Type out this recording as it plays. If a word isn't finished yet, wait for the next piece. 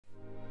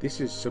This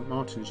is St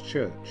Martin's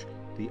Church,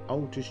 the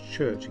oldest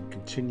church in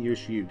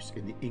continuous use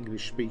in the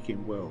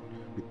English-speaking world,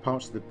 with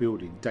parts of the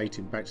building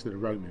dating back to the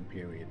Roman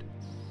period.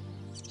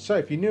 So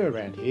if you're new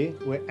around here,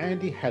 we're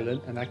Andy, Helen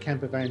and our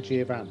campervan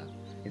Giovanna.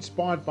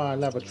 Inspired by our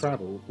love of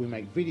travel, we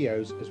make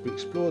videos as we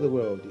explore the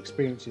world,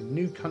 experiencing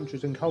new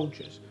countries and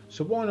cultures,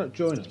 so why not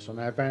join us on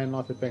our van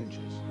life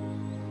adventures?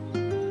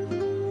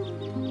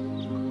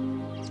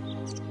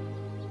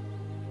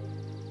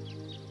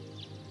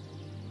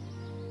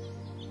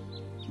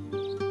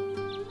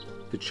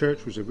 The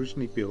church was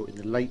originally built in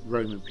the late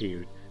Roman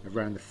period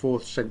around the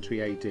 4th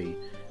century AD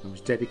and was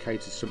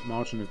dedicated to St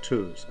Martin of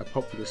Tours, a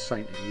popular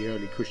saint in the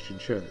early Christian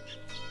church.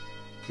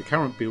 The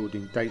current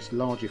building dates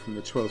largely from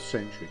the 12th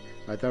century,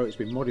 although it's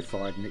been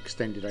modified and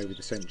extended over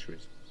the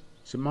centuries.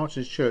 St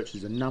Martin's Church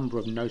has a number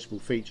of notable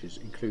features,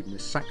 including a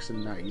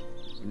Saxon nave,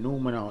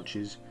 Norman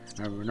arches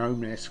and a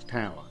Romanesque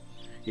tower.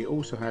 It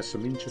also has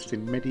some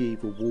interesting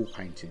medieval wall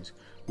paintings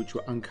which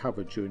were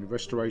uncovered during the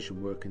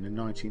restoration work in the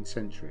 19th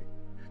century.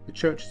 The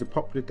church is a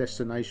popular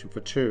destination for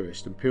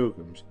tourists and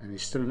pilgrims and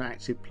is still an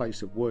active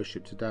place of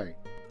worship today.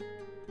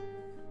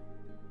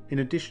 In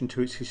addition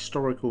to its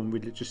historical and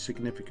religious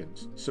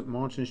significance, St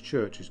Martin's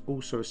Church is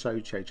also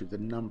associated with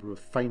a number of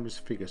famous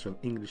figures from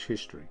English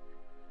history.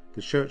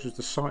 The church was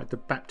the site of the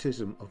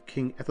baptism of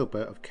King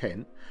Ethelbert of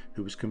Kent,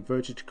 who was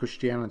converted to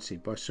Christianity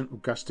by St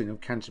Augustine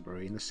of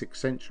Canterbury in the 6th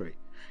century.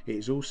 It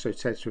is also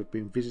said to have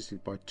been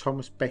visited by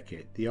Thomas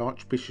Becket, the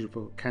Archbishop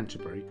of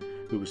Canterbury,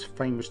 who was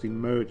famously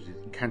murdered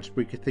in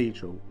Canterbury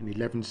Cathedral in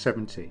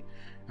 1170,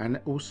 and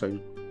also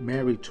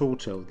Mary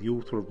Tortel, the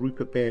author of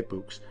Rupert Bear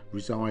books,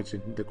 resides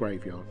in the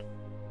graveyard.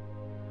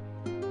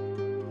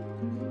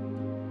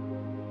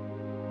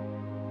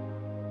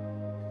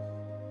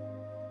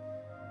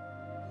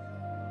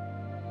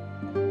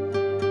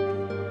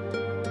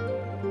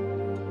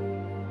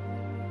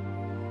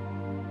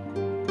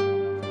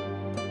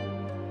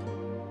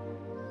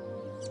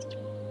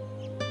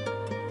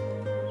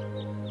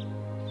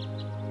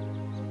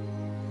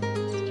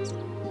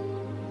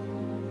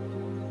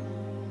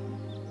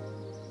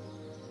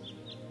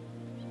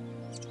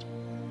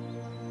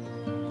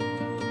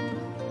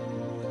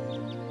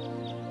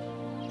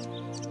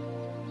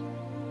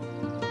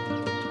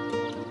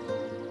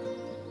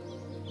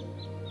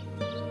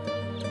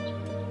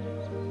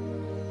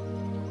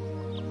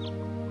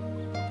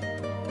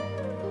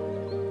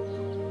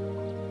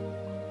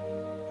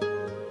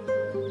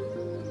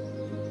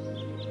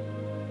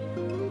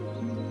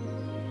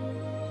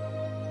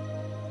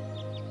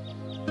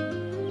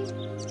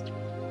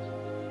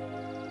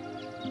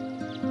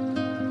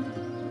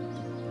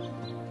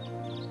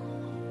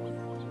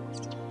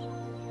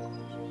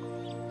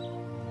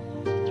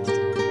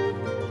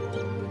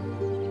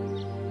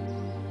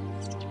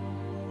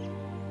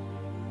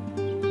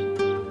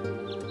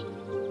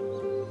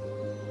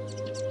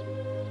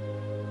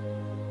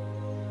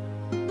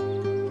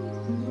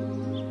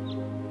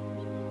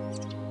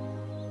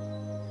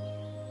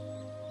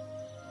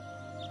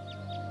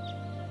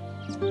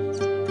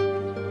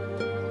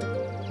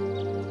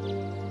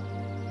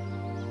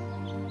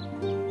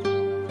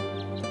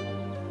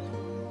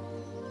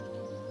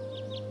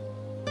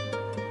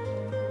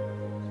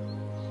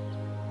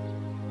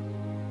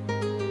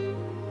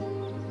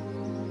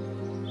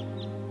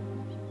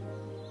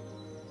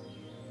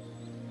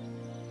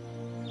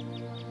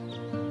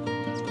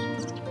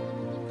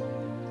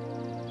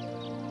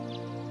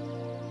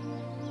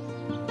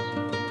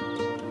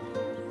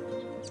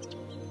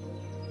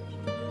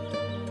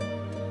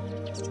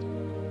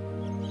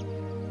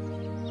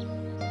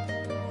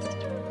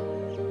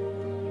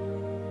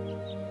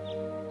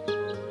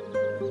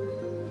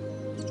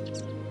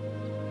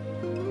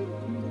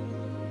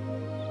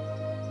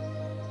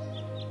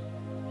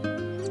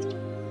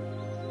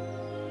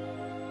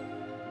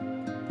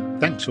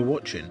 Thanks for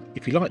watching.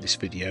 If you like this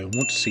video and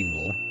want to see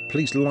more,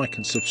 please like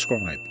and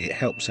subscribe. It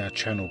helps our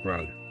channel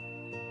grow.